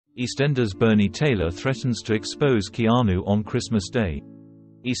EastEnders Bernie Taylor threatens to expose Keanu on Christmas Day.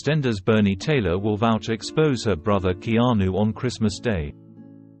 EastEnders Bernie Taylor will vow to expose her brother Keanu on Christmas Day.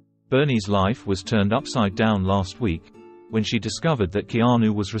 Bernie's life was turned upside down last week, when she discovered that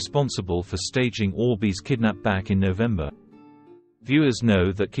Keanu was responsible for staging Orby's kidnap back in November. Viewers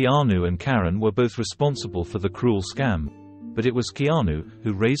know that Keanu and Karen were both responsible for the cruel scam, but it was Keanu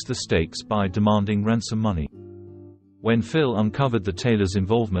who raised the stakes by demanding ransom money. When Phil uncovered the Taylors'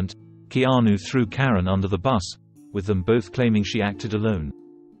 involvement, Keanu threw Karen under the bus, with them both claiming she acted alone.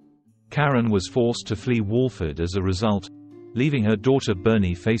 Karen was forced to flee Walford as a result, leaving her daughter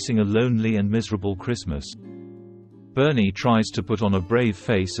Bernie facing a lonely and miserable Christmas. Bernie tries to put on a brave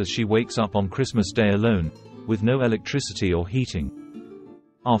face as she wakes up on Christmas Day alone, with no electricity or heating.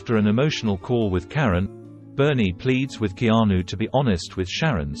 After an emotional call with Karen, Bernie pleads with Keanu to be honest with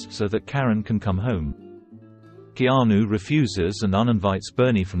Sharon's so that Karen can come home. Keanu refuses and uninvites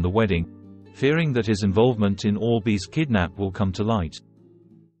Bernie from the wedding, fearing that his involvement in Orby's kidnap will come to light.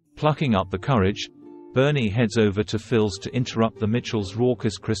 Plucking up the courage, Bernie heads over to Phil's to interrupt the Mitchells'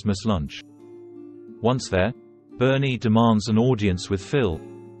 raucous Christmas lunch. Once there, Bernie demands an audience with Phil,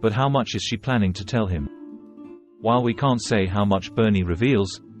 but how much is she planning to tell him? While we can't say how much Bernie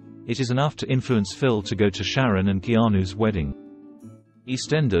reveals, it is enough to influence Phil to go to Sharon and Keanu's wedding.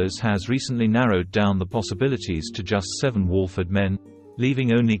 EastEnders has recently narrowed down the possibilities to just 7 Walford men,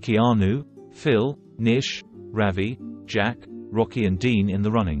 leaving only Keanu, Phil, Nish, Ravi, Jack, Rocky and Dean in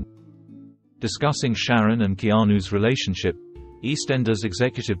the running. Discussing Sharon and Keanu's relationship, EastEnders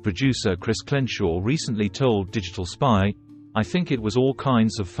executive producer Chris Crenshaw recently told Digital Spy, "I think it was all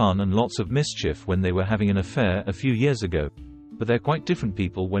kinds of fun and lots of mischief when they were having an affair a few years ago, but they're quite different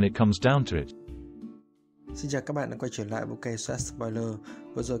people when it comes down to it." Xin chào các bạn đã quay trở lại với kênh Spoiler.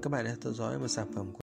 Vừa rồi các bạn đã theo dõi một sản phẩm